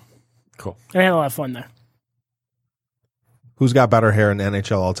cool. Cool. I had a lot of fun there. Who's got better hair in the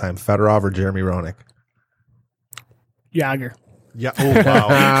NHL all time, Fedorov or Jeremy Roenick? Yager. Yeah. Oh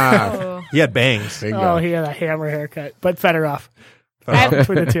wow. Oh. He had bangs. Oh, he had a hammer haircut, but Fedorov. Fedorov.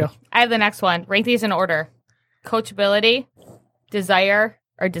 Between the two. I have the next one. Rank these in order: coachability, desire,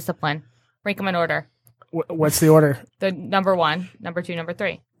 or discipline. Rank them in order. What's the order? The number 1, number 2, number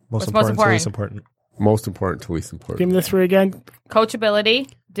 3. Most What's important to least important. Most important to least important. Give me the 3 again.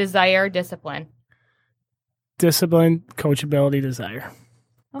 Coachability, desire, discipline. Discipline, coachability, desire.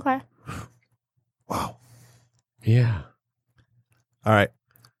 Okay. Wow. Yeah. All right.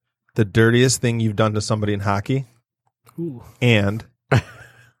 The dirtiest thing you've done to somebody in hockey, Ooh. and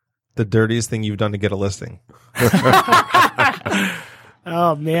the dirtiest thing you've done to get a listing.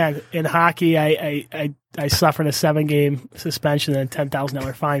 Oh man! In hockey, I suffered a 7-game suspension and a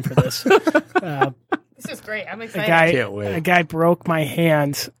 $10,000 fine for this. This is great. I'm excited. Can't wait. A guy broke my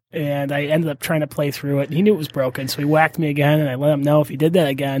hand, and I ended up trying to play through it. He knew it was broken, so he whacked me again, and I let him know if he did that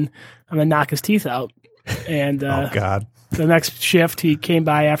again, I'm gonna knock his teeth out. And Oh God. the next shift, he came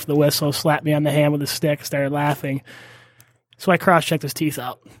by after the whistle, slapped me on the hand with a stick, started laughing. So I cross-checked his teeth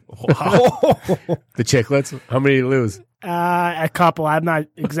out. The chiclets? How many did you lose? A couple. I'm not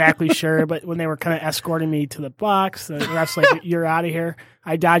exactly sure, but when they were kind of escorting me to the box, the ref's like, "You're out of here."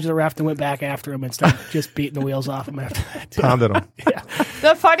 I dodged the ref and went back after him and started just beating the wheels off him after that. Pounded him.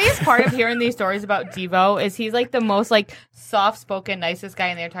 The funniest part of hearing these stories about Devo is he's like the most like soft-spoken, nicest guy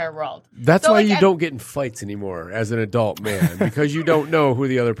in the entire world. That's So, why like, you I- don't get in fights anymore as an adult man, because you don't know who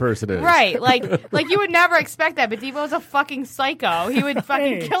the other person is. Right, like you would never expect that, but Devo's a fucking psycho. He would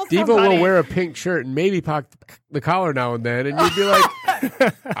fucking Hey, kill Devo somebody. will wear a pink shirt and maybe pop the collar now and then, and you'd be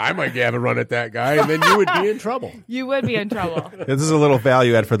like, I might have a run at that guy, and then you would be in trouble. You would be in trouble. This is a little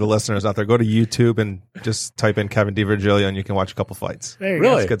value add for the listeners out there. Go to YouTube and just type in Kevin DiVirgilio, and you can watch a couple fights. There you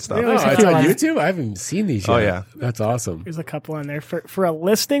Really? go. That's good stuff. Yeah, Oh, there's a it's few on on there. YouTube? I haven't seen these yet. Oh, yeah. That's awesome. There's a couple on there for a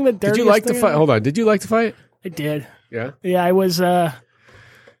listing. The Did dirtiest you like to thing fight? Hold on. Did you like to fight? I did. Yeah. Yeah, I was.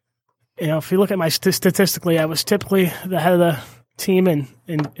 If you look at my statistically, I was typically the head of the team in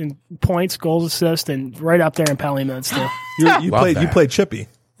points, goals, assists, and right up there in penalty minutes too. You Love played. You that. played Chippy.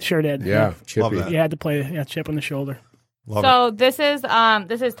 Sure did. Yeah. Chippy. Love that. You had to play chip on the shoulder. Love So this is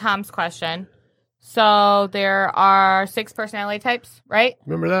Tom's question. So there are 6 personality types, right?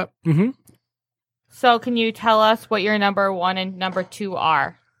 Remember that? Mm-hmm. So can you tell us what your number 1 and number 2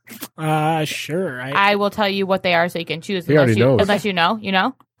 are? Sure. I will tell you what they are so you can choose. He already knows. Unless you know. You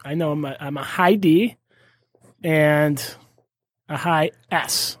know? I know I'm a high D and a high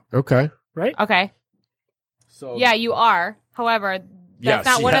S. Okay. Right? Okay. So Yeah, you are. However, that's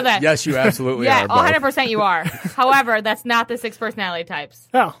not one of the... Yes, you absolutely Yeah, are. Both. 100% you are. However, that's not the 6 personality types.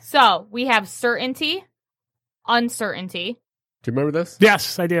 Oh, So we have certainty, uncertainty, Do you remember this?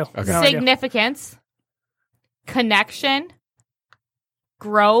 yes, I do. Okay. No, I do. significance, connection,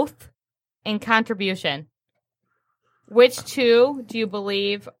 growth, and contribution. Which 2 do you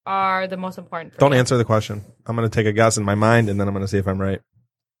believe are the most important for Don't you? answer the question. I'm going to take a guess in my mind, and then I'm going to see if I'm right.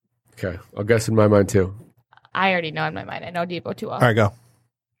 Okay. I'll guess in my mind too. I already know in my mind. I know Devo too well. All right, go.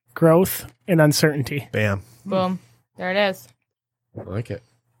 Growth and uncertainty. Bam. Boom. There it is. I like it.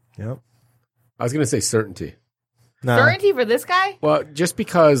 Yep. I was going to say certainty. Nah. Certainty for this guy? Well, just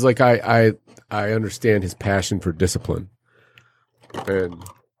because like I understand his passion for discipline. And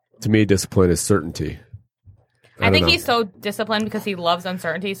to me, discipline is certainty. I don't think know. he's so disciplined because he loves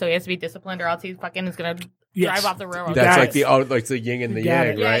uncertainty, so he has to be disciplined or else he fucking is going to Yes. drive off the railroad. That's got like it. like the yin and the You got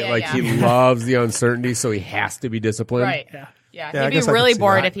yang, it. right? Yeah, yeah, like yeah. he loves the uncertainty, so he has to be disciplined. Right. Yeah. Yeah. Yeah, I He'd guess be I really can see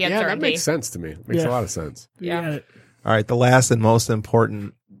bored that. if he had Yeah, that certainty. makes sense to me. Makes Yeah. a lot of sense. You Yeah. got it. All right, the last and most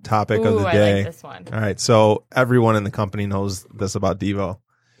important topic of Ooh, the I day. like this one. All right, so everyone in the company knows this about Devo.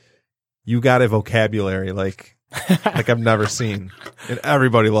 You got a vocabulary like I've never seen, and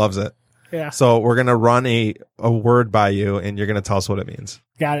everybody loves it. Yeah. So we're gonna run a word by you, and you're gonna tell us what it means.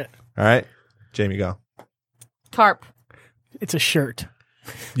 Got it. All right, Jamie, go. Tarp. It's a shirt.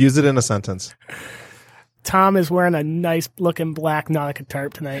 Use it in a sentence. Tom is wearing a nice looking black Nautica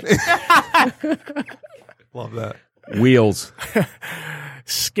tarp tonight. Love that. Wheels.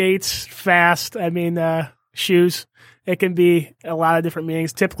 Skates, fast. I mean, shoes. It can be a lot of different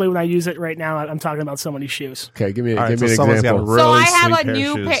meanings. Typically, when I use it right now, I'm talking about somebody's shoes. Okay, give me All right, give me so an someone's got a example. really So I have sweet a pair of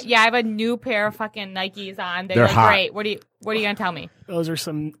new shoes. pair. Yeah, I have a new pair of fucking Nikes on. They're like, hot. great. What are you gonna tell me? Those are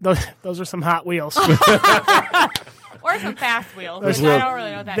some Hot Wheels. Or some fast wheels. Those which I wheels- don't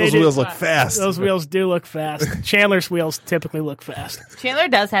really know what that they Those is, wheels look but fast. Those wheels do look fast. Chandler's wheels typically look fast. Chandler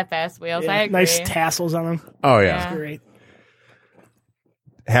does have fast wheels. I agree. Nice tassels on them. Oh Yeah. yeah. Great.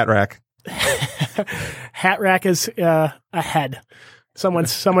 Hat rack. Hat rack is a head.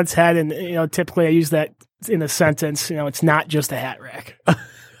 Someone's head, and typically I use that in a sentence. It's not just a hat rack.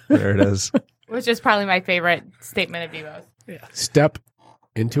 There it is. Which is probably my favorite statement of Devo's. Step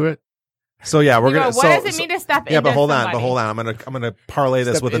into it. So yeah, we're Devo, gonna. what does it mean to step Yeah, into but hold on, somebody? I'm gonna parlay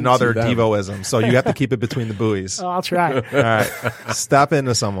this Step with into another them. Devoism. So you have to keep it between the buoys. Oh, I'll try. All right, step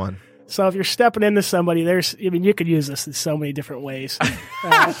into someone. So if you're stepping into somebody, you could use this in so many different ways.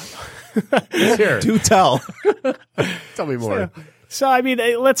 Here. Do tell. Tell me more. So I mean,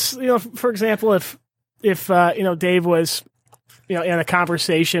 let's for example, if Dave was in a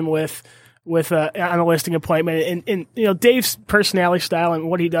conversation with on a listing appointment, and Dave's personality style and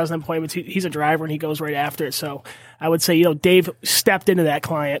what he does in appointments, he's a driver and he goes right after it. So I would say Dave stepped into that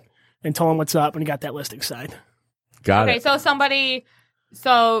client and told him what's up and he got that listing signed. Got Okay, it. so somebody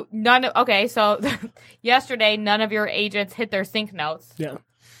So yesterday, none of your agents hit their sync notes. Yeah.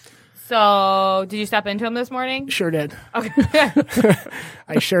 So did you step into them this morning? Sure did. Okay.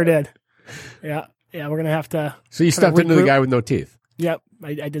 I sure did. Yeah. Yeah, we're going to have to. So you stepped into the guy with no teeth. Yep,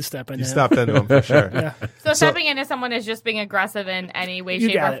 I did step into You him. stopped into him for sure. Yeah. So stepping into someone is just being aggressive in any way, You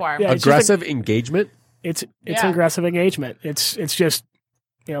shape, got or it. form. Yeah. It's just Aggressive engagement? It's Yeah. aggressive engagement. It's just,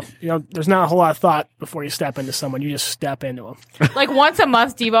 you know, there's not a whole lot of thought before you step into someone. You just step into them. Like once a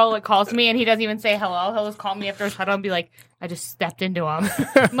month, Devo calls me and he doesn't even say hello. He'll just call me after his huddle and be like, I just stepped into him.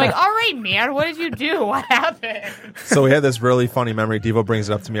 I'm like, all right, man, what did you do? What happened? So we had this really funny memory. Devo brings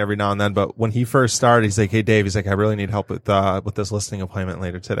it up to me every now and then. But when he first started, he's like, "Hey, Dave," he's like, "I really need help with this listing appointment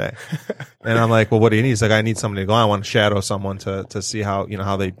later today." And I'm like, "Well, what do you need?" He's like, "I need somebody to go. I want to shadow someone to see how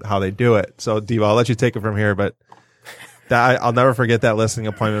they do it." So Devo, I'll let you take it from here. But I'll never forget that listing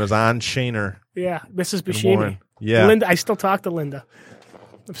appointment. It was on Shaner. Yeah, Mrs. Warren. Buscemi. Yeah. Linda. I still talk to Linda.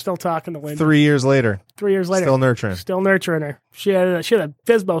 I'm still talking to Linda. 3 years later, 3 years later, still nurturing. Still nurturing her. She had a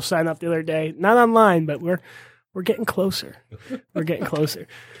FSBO sign up the other day. Not online, but we're getting closer. We're getting closer.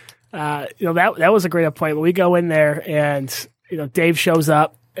 That was a great appointment. We go in there, and Dave shows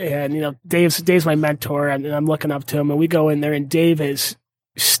up, and Dave's my mentor, and I'm looking up to him. And we go in there, and Dave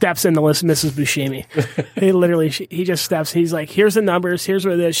steps in to list Mrs. Buscemi. He just steps. He's like, "Here's the numbers. Here's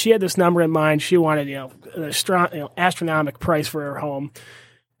what it is. She had this number in mind. She wanted an astronomical price for her home."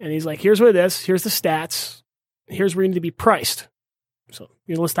 And he's like, "Here's what it is. Here's the stats. Here's where you need to be priced. So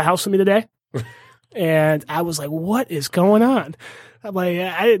you list the house with me today?" And I was like, "What is going on?" I'm like,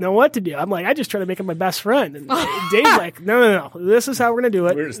 I didn't know what to do. I'm like, I just try to make him my best friend. And Dave's like, no. This is how we're going to do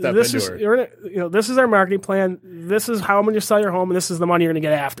it. We're gonna step into her. This is our marketing plan. This is how I'm going to sell your home, and this is the money you're going to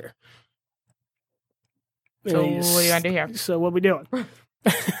get after. So what are you going to do here? So what are we doing?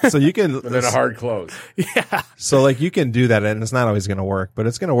 So you can And then a hard close. Yeah. So like you can do that, and it's not always going to work, but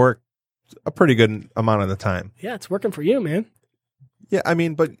it's going to work a pretty good amount of the time. Yeah, it's working for you, man. Yeah, I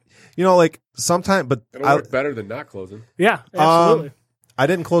mean, but like sometimes, but It'll work better than not closing. Yeah, absolutely. I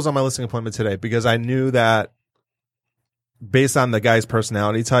didn't close on my listing appointment today because I knew that based on the guy's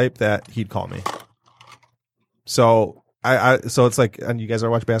personality type that he'd call me. So so it's like, and you guys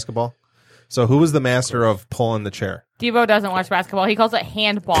ever watch basketball? So who was the master of pulling the chair? Devo doesn't watch basketball. He calls it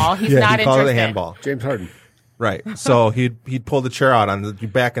handball. He's Yeah, not he called it interested. a handball. James Harden. Right. So he'd pull the chair out you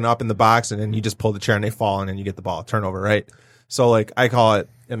backing up in the box, and then you just pull the chair and they fall, and then you get the ball turnover. Right. So like I call it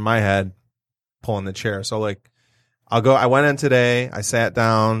in my head pulling the chair. So like I went in today, I sat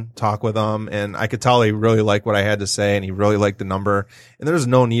down, talked with him, and I could tell he really liked what I had to say, and he really liked the number. And there's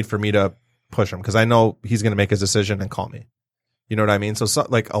no need for me to push him because I know he's going to make his decision and call me. You know what I mean? So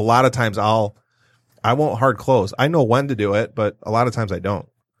like a lot of times I won't hard close. I know when to do it, but a lot of times I don't.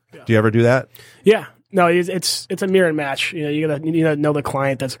 Yeah. Do you ever do that? Yeah. No, it's a mirror match. You gotta know the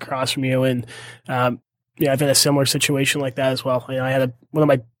client that's across from you, and I've had a similar situation like that as well. I had one of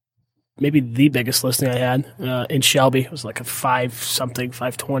my maybe the biggest listing I had in Shelby. It was like a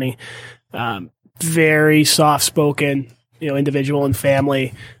 520. Very soft spoken, individual and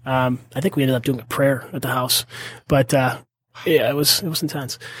family. I think we ended up doing a prayer at the house, but it was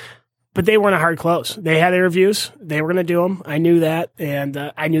intense. But they weren't a hard close. They had interviews. They were going to do them. I knew that,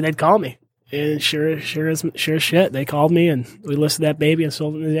 and I knew they'd call me. And sure as shit, they called me, and we listed that baby and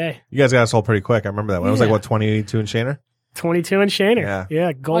sold it in a day. You guys got sold pretty quick. I remember that one. It was like, what, 22 in Shaner? 22 in Shaner.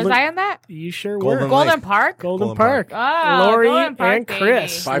 Yeah. Was I on that? You sure Golden were. Golden Park? Golden Park. Oh, Lori Golden Park, and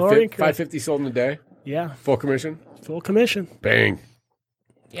Chris. baby. Lori and Chris. 550 sold in a day. Yeah. Full commission. Full commission. Bang.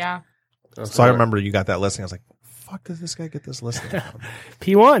 Yeah. So I remember you got that listing. I was like, fuck does this guy get this listing from?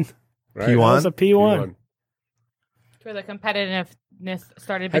 P1. Right? P1? That was a P1. Where the competitiveness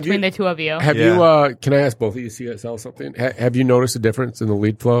started between the two of you. Have Yeah. you, can I ask both of you to sell something? Have you noticed a difference in the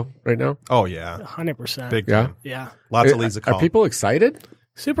lead flow right now? Oh, yeah. 100%. Big Yeah? time. Yeah. Lots of leads to call. Are people excited?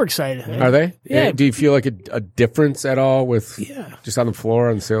 Super excited. Are they? Yeah. Do you feel like a difference at all with Yeah. just on the floor,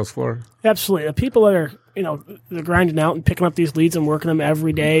 on the sales floor? Absolutely. The people that are, they're grinding out and picking up these leads and working them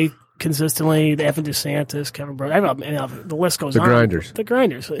every day consistently. The Evan DeSantis, Kevin Bro, the list goes on. The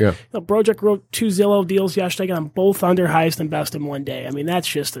grinders. Yeah. Brojack wrote 2 Zillow deals yesterday, got them both under highest and best in one day. I mean, that's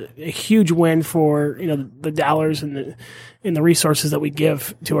just a huge win for, the dollars and the resources that we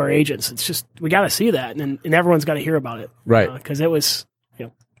give to our agents. It's just, we got to see that, and everyone's got to hear about it. Right. Because it was,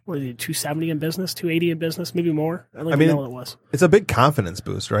 what is it, 270 in business, 280 in business, maybe more. I don't even know what it was. It's a big confidence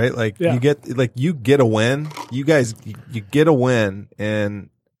boost, right? Like you get a win. You guys, you get a win, and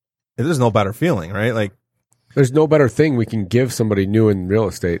there's no better feeling, right? Like there's no better thing we can give somebody new in real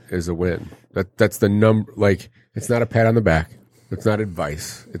estate is a win. That's the number. Like it's not a pat on the back. It's not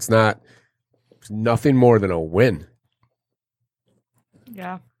advice. It's nothing more than a win.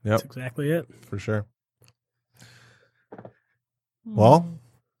 Yeah. Yep, That's exactly it. for sure. Well,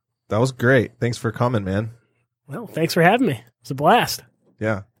 that was great. Thanks for coming, man. Well, thanks for having me. It's a blast.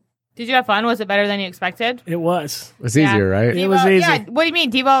 Yeah. Did you have fun? Was it better than you expected? It was. It's easier, right? It was easy. Yeah. What do you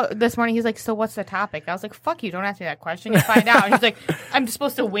mean? Devo this morning, he's like, so what's the topic? I was like, fuck you. Don't ask me that question. You find out. And he's like, I'm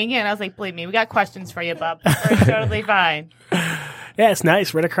supposed to wing it. And I was like, believe me, we got questions for you, bub. We're totally fine. Yeah, it's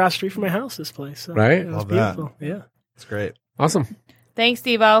nice. Right across the street from my house, this place. So Right? It was Love that. beautiful. Yeah. It's great. Awesome. Thanks,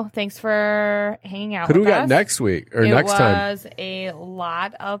 Devo. Thanks for hanging out Who do with we got us. next week or next time? It was a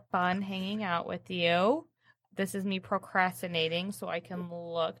lot of fun hanging out with you. This is me procrastinating so I can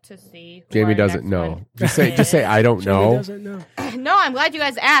look to see who Jamie our doesn't next know. one Just say I don't Jamie know. doesn't know. No, I'm glad you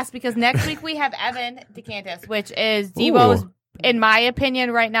guys asked because next week we have Evan DeCantis, which is Devo's, in my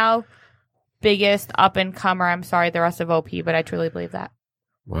opinion, right now, biggest up and comer. I'm sorry, the rest of OP, but I truly believe that.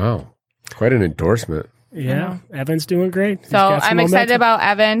 Wow. Quite an endorsement. Yeah, Evan's doing great. He's So got some I'm excited momentum. about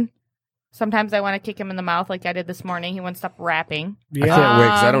Evan. Sometimes I want to kick him in the mouth like I did this morning. He wouldn't stop rapping. Yeah. I can't wait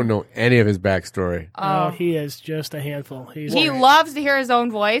because I don't know any of his backstory. Oh, he is just a handful. He's He great. loves to hear his own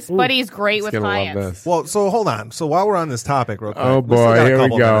voice, but he's great He's with gonna love clients. this. Well, so hold on. So while we're on this topic, real quick. Oh, we still boy, got a here we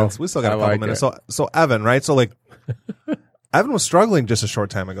couple go. minutes. We still got a I couple like minutes. it. So Evan, right? So like, Evan was struggling just a short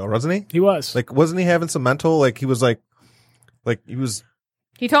time ago, wasn't he? He was. Like, wasn't he having some mental? Like, he was he was.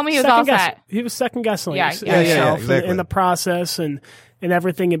 He told me he was all set. He was second guessing Yeah, himself exactly. in the process and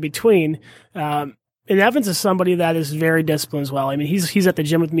everything in between. And Evans is somebody that is very disciplined as well. I mean, he's at the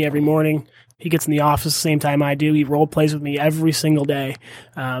gym with me every morning. He gets in the office the same time I do. He role plays with me every single day.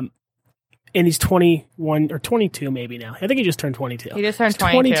 And he's 21 or 22 maybe now. I think he just turned 22. He just turned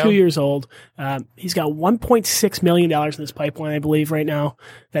He's 22 years old. He's got $1.6 million in this pipeline, I believe, right now.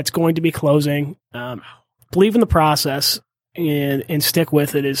 That's going to be closing. Believe in the process and stick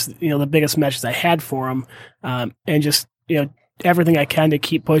with it is, the biggest message I had for him. And just, everything I can to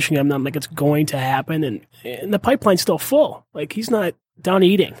keep pushing him. I'm like, it's going to happen. And the pipeline's still full. Like, he's not done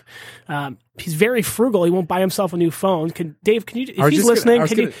eating. He's very frugal. He won't buy himself a new phone. Dave, if he's listening,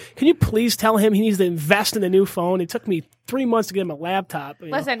 can you please tell him he needs to invest in a new phone? It took me 3 months to get him a laptop.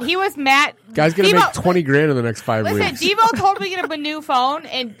 Listen, he was mad. Guy's going to make $20,000 in the next 5 Listen, weeks. Devo told me to get him a new phone,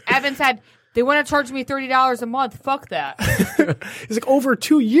 and Evan said, they want to charge me $30 a month. Fuck that. He's like, over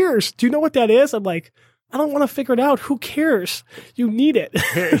 2 years. Do you know what that is? I'm like, I don't want to figure it out. Who cares? You need it.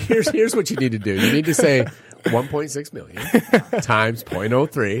 Here's what you need to do. You need to say 1.6 million times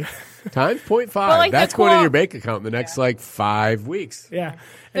 0.03 times 0.5. like, That's the going in cool- your bank account in the next 5 weeks. Yeah.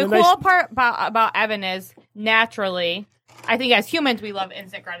 The And cool part about Evan is naturally, I think as humans we love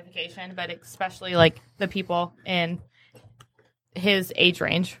instant gratification, but especially like the people in his age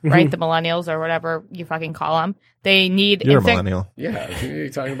range, right? The millennials or whatever you fucking call them. They need You're a instant. millennial. Yeah, you're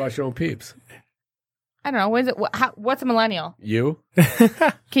talking about your own peeps. I don't know. What's a millennial? You?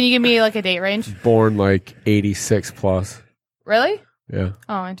 Can you give me like a date range? Born like 86 plus. Really? Yeah.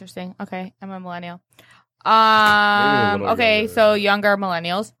 Oh, interesting. Okay, I'm a millennial. Maybe a little Okay, younger. so younger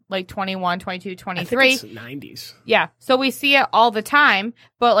millennials, like 21, 22, I 23. think it's 90s. Yeah. So we see it all the time,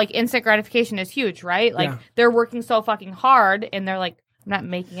 but like instant gratification is huge, right? Like Yeah. they're working so fucking hard and they're like, I'm not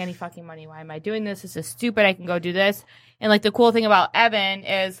making any fucking money. Why am I doing this? This is stupid. I can go do this. And like the cool thing about Evan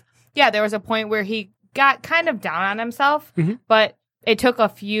is, yeah, there was a point where he got kind of down on himself, but it took a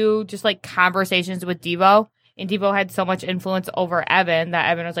few just like conversations with Devo, and Devo had so much influence over Evan that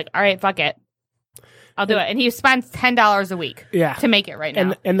Evan was like, all right, fuck it. I'll do it. And he spends $10 a week to make it right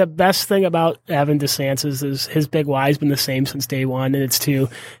now. And the best thing about Evan DeSantis is his big why has been the same since day one, and it's to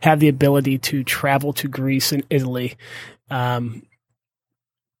have the ability to travel to Greece and Italy. And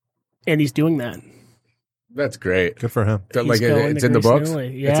he's doing that. That's great. Good for him. Like He's going it's to in the Greece and books?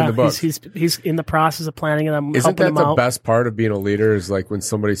 Italy. Yeah, It's in the books. He's in the process of planning it. I'm Isn't helping that him the out. best part of being a leader is like when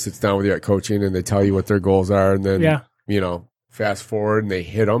somebody sits down with you at coaching and they tell you what their goals are and then, fast forward and they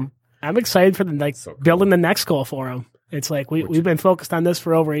hit them? I'm excited for So cool. building the next goal for him. It's like we've been focused on this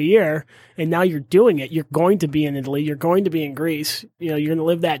for over a year, and now you're doing it. You're going to be in Italy. You're going to be in Greece. You're going to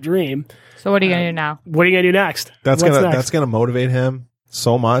live that dream. So what are you going to do now? What are you going to do next? That's What's next? that's gonna motivate him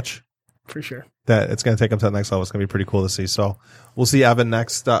so much For sure. that it's gonna take him to the next level. It's gonna be pretty cool to see. So we'll see Evan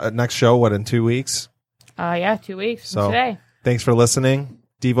next show. What, in 2 weeks? Yeah, 2 weeks So from today. Thanks for listening,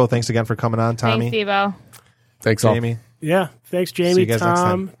 Devo. Thanks again for coming on, Tommy, Thanks, Devo. Thanks all. Jamie. Yeah. Thanks, See Jamie, you guys next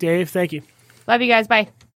Tom, Dave. Thank you. Love you guys. Bye.